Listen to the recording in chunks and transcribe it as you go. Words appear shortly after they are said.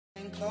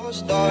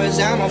Closed doors,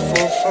 I'm a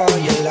fool for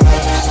your love.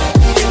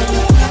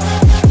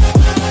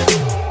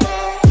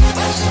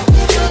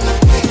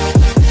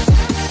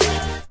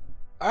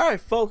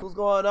 Alright folks, what's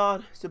going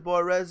on? It's your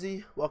boy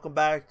Rezi. Welcome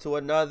back to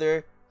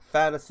another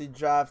fantasy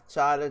draft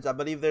challenge. I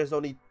believe there's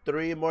only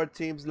 3 more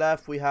teams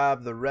left. We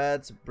have the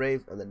Reds,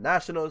 Braves, and the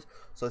Nationals.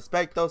 So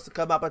expect those to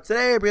come up. But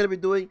today we're going to be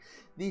doing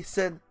the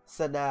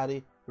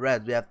Cincinnati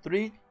Reds. We have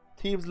 3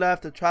 teams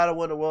left to try to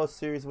win the World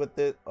Series with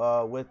the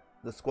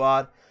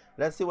squad.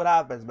 Let's see what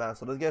happens, man.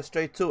 So let's get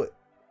straight to it.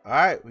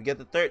 Alright, we get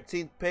the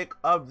 13th pick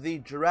of the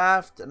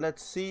draft.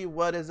 Let's see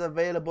what is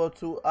available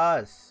to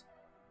us.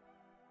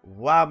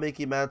 Wow,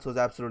 Mickey Mantle is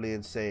absolutely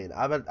insane.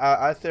 I think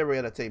we're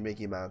going to take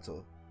Mickey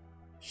Mantle.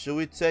 Should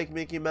we take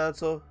Mickey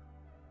Mantle?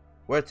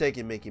 We're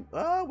taking Mickey.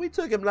 We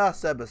took him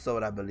last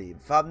episode, I believe.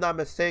 If I'm not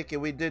mistaken,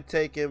 we did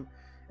take him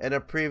in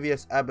a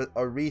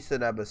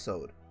recent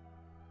episode.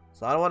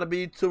 So I don't want to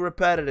be too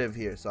repetitive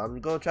here. So I'm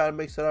going to try to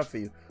mix it up for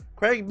you.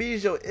 Craig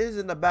Biggio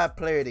isn't a bad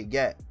player to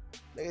get.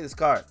 Look at this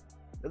card.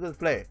 Look at this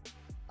player.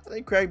 I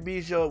think Craig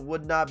Biggio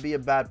would not be a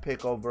bad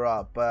pick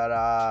overall.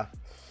 But,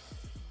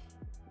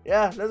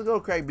 yeah, let's go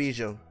Craig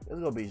Biggio.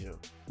 Let's go Biggio.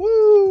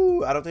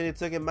 Woo! I don't think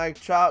they took in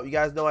Mike Trout. You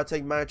guys know I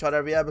take Mike Trout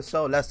every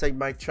episode. Let's take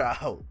Mike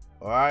Trout.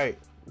 Alright,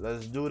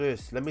 let's do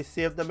this. Let me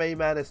see if the main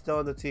man is still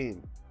on the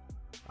team.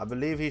 I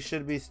believe he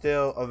should be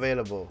still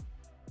available.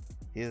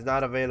 He is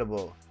not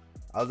available.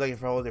 I was looking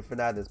for Jose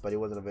Fernandez, but he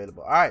wasn't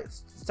available. Alright,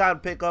 it's time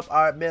to pick up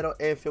our middle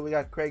infield. We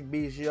got Craig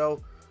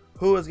Biggio,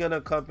 who is going to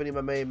accompany my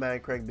main man,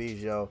 Craig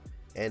Biggio,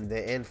 in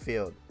the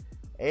infield.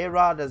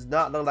 A-Rod does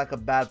not look like a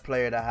bad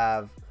player to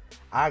have.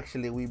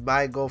 Actually, we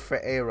might go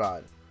for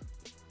A-Rod.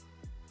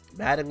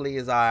 Mattingly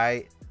is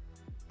alright.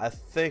 I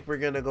think we're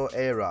going to go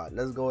A-Rod.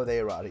 Let's go with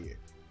A-Rod here.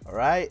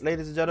 Alright,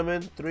 ladies and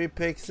gentlemen, 3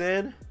 picks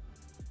in.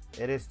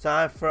 It is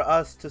time for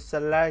us to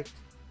select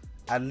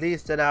at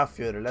least an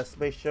outfielder. Let's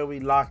make sure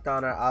we lock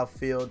down our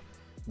outfield.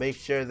 Make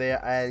sure they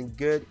are in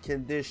good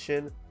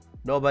condition.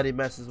 Nobody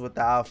messes with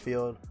the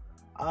outfield.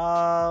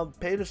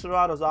 Pedro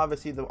Serrano is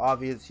obviously the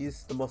obvious.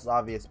 He's the most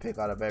obvious pick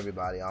out of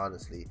everybody,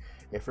 honestly.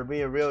 If we're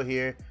being real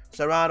here,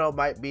 Serrano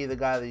might be the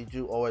guy that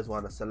you always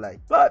want to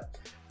select. But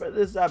for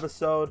this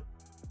episode,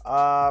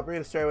 we're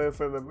going to stay away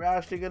from him. We're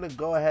actually going to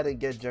go ahead and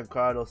get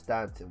Giancarlo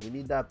Stanton. We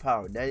need that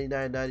power.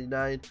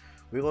 99.99.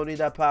 We're going to need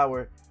that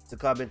power to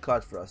come in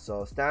clutch for us.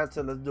 So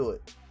Stanton, let's do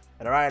it.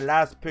 And alright,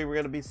 last pick, we're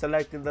going to be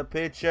selecting the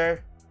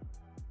pitcher.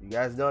 You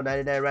guys know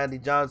 99 Randy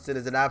Johnson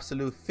is an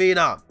absolute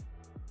phenom.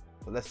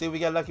 So let's see if we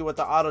get lucky with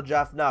the auto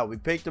draft now. We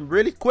picked him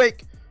really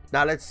quick.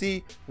 Now let's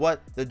see what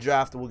the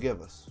draft will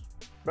give us.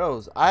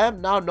 Bros, I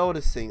am now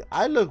noticing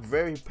I look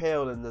very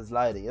pale in this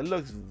lighting. It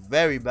looks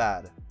very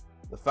bad,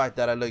 the fact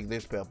that I look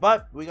this pale.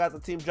 But we got the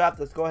team draft.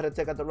 Let's go ahead and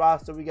take out the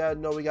roster. We got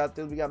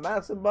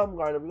Madison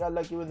Bumgarner. We got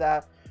lucky with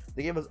that.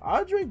 They gave us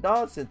Andre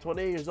Dawson,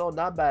 28 years old,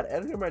 not bad.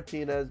 Edgar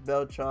Martinez,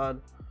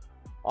 Beltran.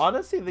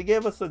 Honestly, they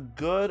gave us a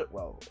good,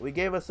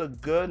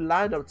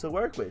 lineup to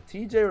work with.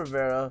 TJ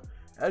Rivera,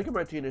 Edgar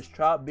Martinez,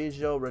 Trout,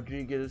 Biggio,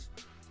 Rodriguez,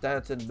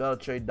 Stanton,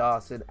 Beltran,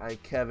 Dawson,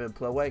 and Kevin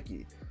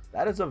Plawecki.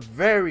 That is a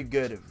very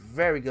good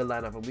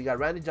lineup. And we got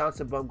Randy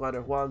Johnson,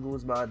 Bumgarner, Juan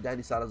Guzman,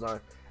 Danny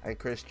Salazar, and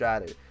Chris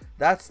Stratton.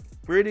 That's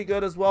pretty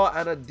good as well,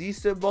 and a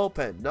decent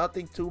bullpen.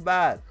 Nothing too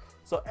bad.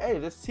 So, hey,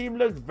 this team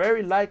looks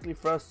very likely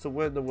for us to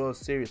win the World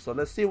Series. So,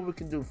 let's see what we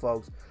can do,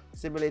 folks.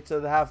 Simulate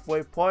to the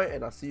halfway point,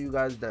 and I'll see you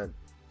guys then.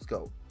 Let's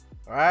go.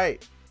 All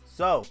right.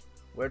 So,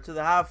 we're to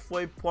the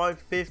halfway point,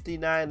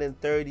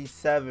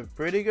 59-37.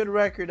 Pretty good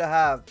record to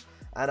have.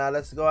 And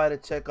let's go ahead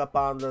and check up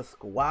on the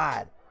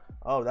squad.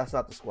 Oh, that's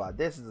not the squad.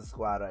 This is the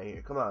squad right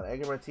here. Come on.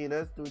 Edgar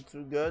Martinez, doing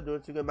too good.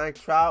 Mike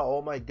Trout,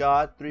 oh my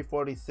God.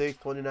 346,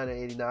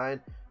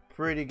 29-89.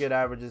 Pretty good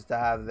averages to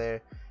have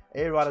there.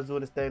 A-Rod is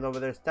doing his thing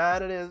over there.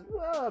 Stanton's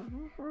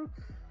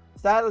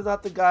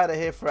not the guy to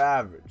hit for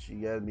average.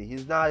 You get me?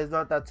 He's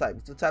not that type.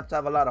 He's the type to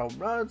have a lot of home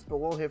runs, but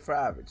won't hit for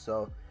average.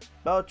 So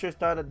Belcher's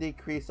starting to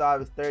decrease off.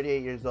 He's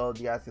 38 years old.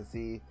 You guys can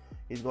see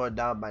he's going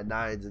down by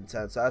 9s and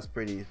 10s. So that's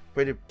pretty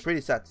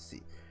sad to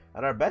see.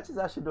 And our bench is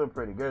actually doing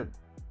pretty good.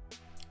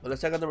 Well,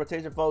 let's check out the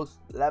rotation, folks.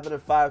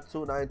 11-5,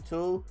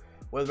 292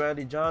 with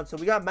Randy Johnson.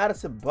 We got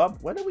Madison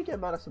Bump. When did we get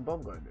Madison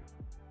Bumgarner?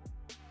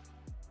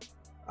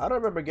 I don't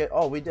remember getting.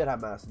 Oh, we did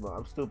have Madison.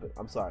 I'm stupid.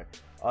 I'm sorry.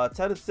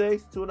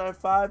 10-6,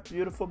 295.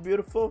 Beautiful,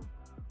 beautiful.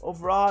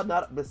 Overall,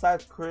 not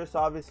besides Chris,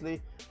 obviously,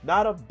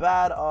 not a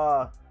bad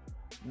overalls.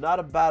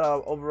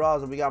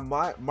 And we got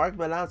Mark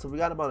Melanson. We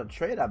got him on a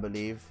trade, I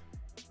believe.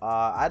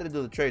 I didn't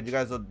do the trade. You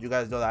guys know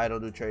that I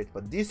don't do trades,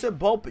 but decent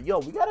bullpen. Yo,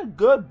 we got a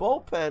good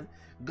bullpen.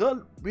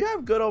 Good. We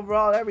have good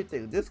overall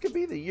everything. This could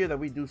be the year that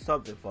we do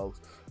something, folks.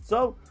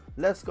 So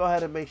let's go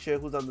ahead and make sure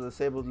who's on the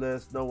disabled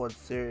list. No one's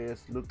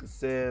serious. Lucas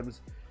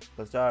Sims,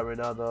 Cristiano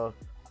Ronaldo.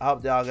 I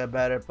hope they all get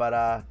better,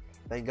 but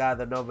thank God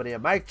that nobody.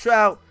 And Mike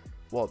Trout.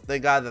 Well,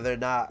 thank God that they're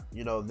not,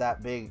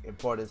 that big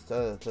importance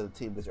to the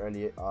team this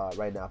early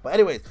right now. But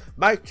anyways,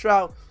 Mike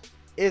Trout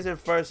is in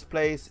first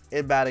place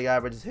in batting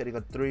average, is hitting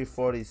a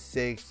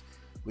 346.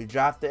 We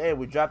drafted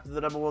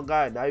the number 1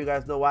 guy. Now you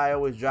guys know why I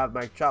always draft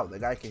Mike Trout. The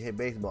guy can hit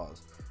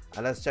baseballs.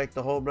 And let's check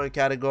the home run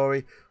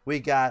category. We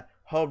got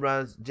home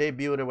runs, Jay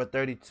Buhner with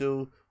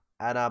 32,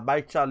 and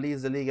Mike Trout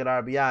leads the league in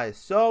RBIs.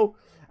 So,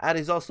 and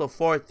he's also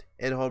 4th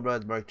in home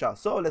runs, Mike Trout.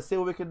 So let's see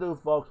what we can do,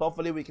 folks.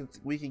 Hopefully we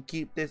can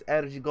keep this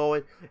energy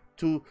going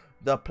to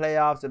the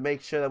playoffs and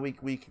make sure that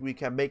we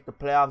can make the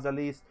playoffs at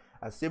least,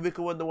 and see if we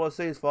can win the World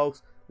Series,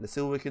 folks. Let's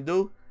see what we can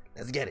do.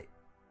 Let's get it.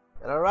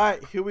 And all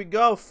right, here we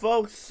go,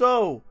 folks.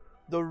 So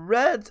the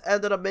Reds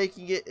ended up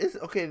making it.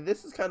 Okay,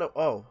 this is kind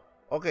of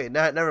okay,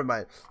 never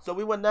mind. So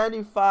we went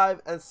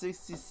 95 and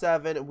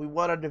 67. We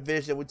won our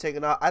division. We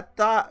taken out. I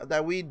thought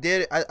that we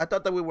did. I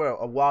thought that we were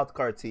a wild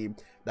card team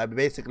that we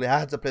basically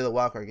had to play the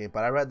wild card game,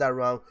 but I read that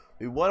wrong.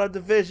 We won our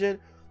division.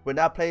 We're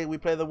not playing. We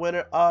play the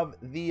winner of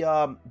the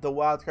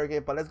wild card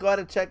game. But let's go ahead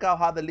and check out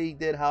how the league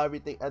did, how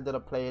everything ended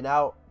up playing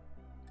out.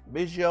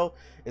 Biggio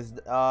is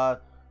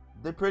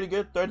did pretty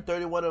good.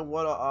 31 and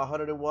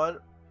 101.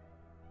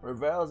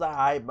 Rivera's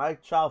high.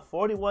 Mike Trout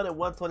 41 and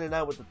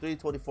 129 with the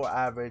 324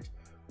 average.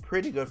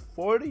 Pretty good.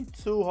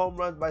 42 home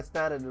runs by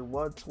Stanton and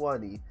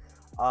 120.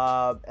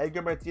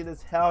 Edgar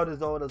Martinez held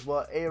his own as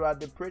well. A-Rod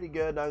did pretty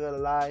good, not gonna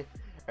lie.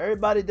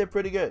 Everybody did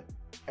pretty good.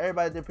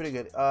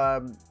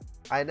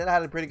 I then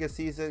had a pretty good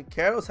season.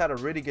 Carroll's had a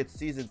really good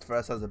season for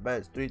us as a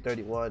bench.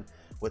 331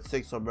 with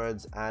 6 home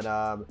runs and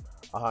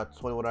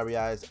 21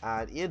 RBIs.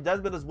 And Ian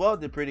Desmond as well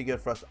did pretty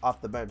good for us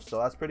off the bench. So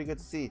that's pretty good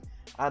to see.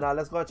 And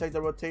let's go and check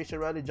the rotation.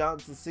 Randy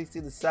Johnson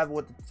 16-7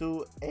 with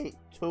the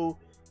 2.82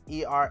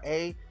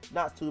 ERA.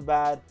 Not too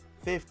bad.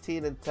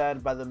 15 and 10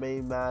 by the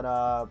main man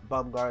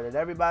Bumgarner. And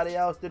everybody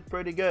else did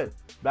pretty good.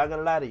 Not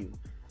gonna lie to you.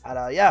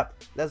 And yeah,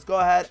 let's go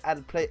ahead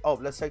and play. Oh,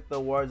 let's check the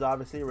awards.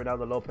 Obviously,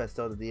 Ronaldo Lopez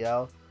still in the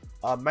DL.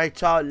 Mike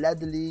Trout led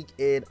the league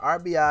in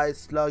RBI,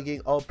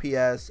 slugging,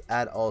 OPS,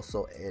 and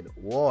also in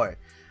WAR.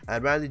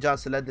 And Randy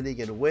Johnson led the league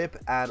in WHIP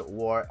and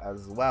WAR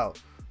as well.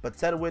 But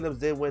Ted Williams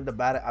did win the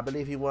battle. I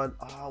believe he won.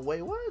 Oh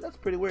wait, what? That's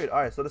pretty weird.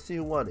 All right, so let's see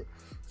who won it.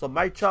 So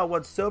Mike Trout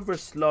won Silver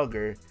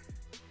Slugger.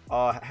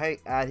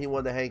 And he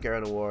won the Hank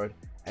Aaron Award.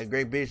 And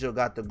Greg Biggio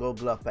got the Gold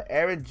Glove. But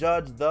Aaron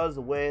Judge does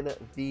win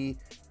the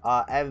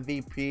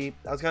MVP.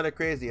 That's kind of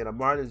crazy in a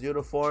Marlins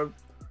uniform.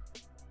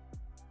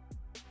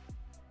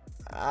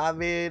 I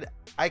mean,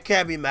 I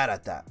can't be mad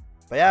at that.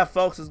 But yeah,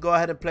 folks, let's go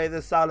ahead and play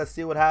this out. Let's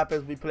see what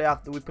happens. We play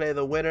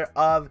the winner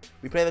of.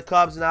 We play the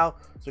Cubs now.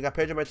 So we got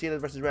Pedro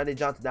Martinez versus Randy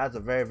Johnson. That's a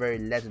very, very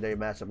legendary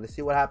matchup. Let's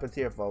see what happens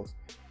here, folks.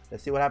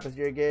 Let's see what happens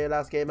here again.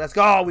 Last game. Let's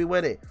go. We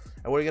win it.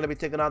 And we're gonna be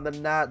taking on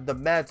the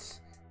Mets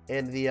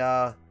in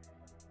the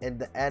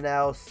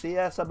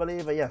NLCS, I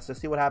believe. But yes, let's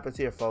see what happens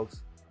here,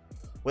 folks.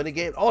 Win the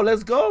game. Oh,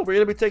 let's go. We're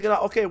gonna be taking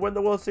out. Okay, we're in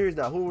the World Series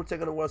now. Who we're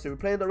taking the World Series?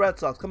 We're playing the Red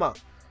Sox. Come on.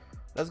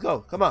 Let's go.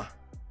 Come on.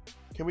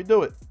 Can we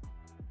do it?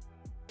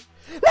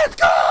 Let's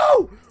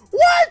go!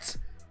 What?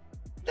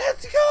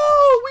 Let's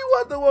go! We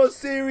won the World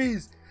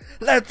Series.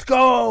 Let's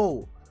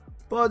go!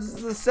 But this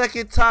is the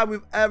second time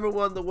we've ever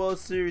won the World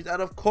Series,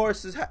 and of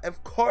course it's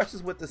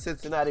with the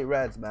Cincinnati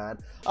Reds, man.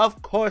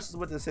 Of course it's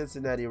with the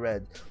Cincinnati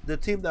Reds, the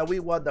team that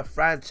we won the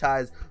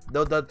franchise,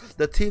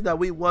 the team that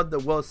we won the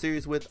World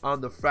Series with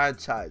on the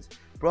franchise.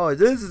 Bro,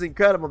 this is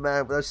incredible,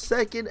 man. The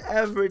second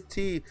ever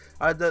team,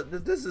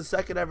 this is the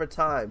second ever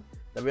time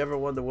that we ever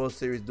won the World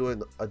Series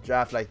doing a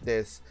draft like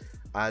this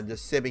and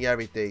just simming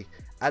everything.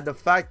 And the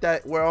fact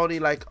that we're only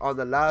like on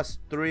the last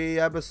 3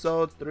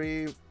 episodes,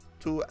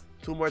 two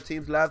more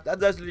teams left,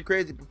 that's actually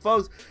crazy. But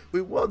folks,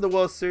 we won the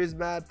World Series,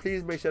 man.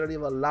 Please make sure to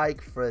leave a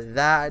like for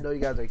that. I know you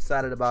guys are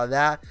excited about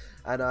that.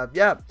 And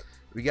yeah,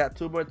 we got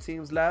 2 more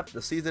teams left.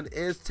 The season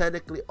is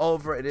technically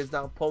over. It is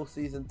now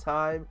postseason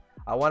time.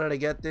 I wanted to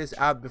get this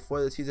out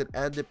before the season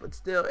ended, but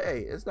still,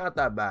 hey, it's not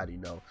that bad, you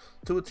know.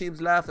 2 teams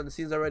left and the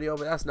season's already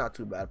over. That's not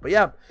too bad. But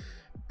yeah,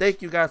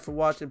 thank you guys for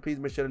watching. Please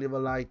make sure to leave a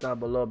like down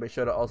below. Make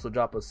sure to also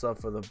drop a sub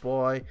for the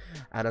boy.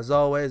 And as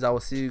always, I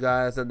will see you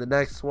guys in the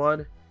next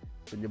one.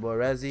 Been your boy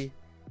Rezzy,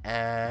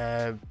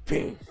 and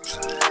peace.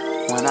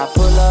 When I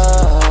pull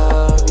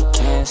up, you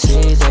can't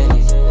see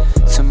daily.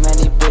 Too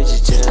many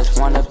bitches just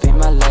wanna be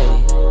my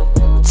lady.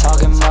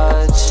 Talking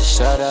much,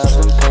 shut up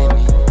and pay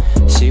me.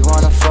 She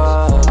wanna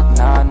fuck,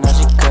 nah, I know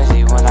she could.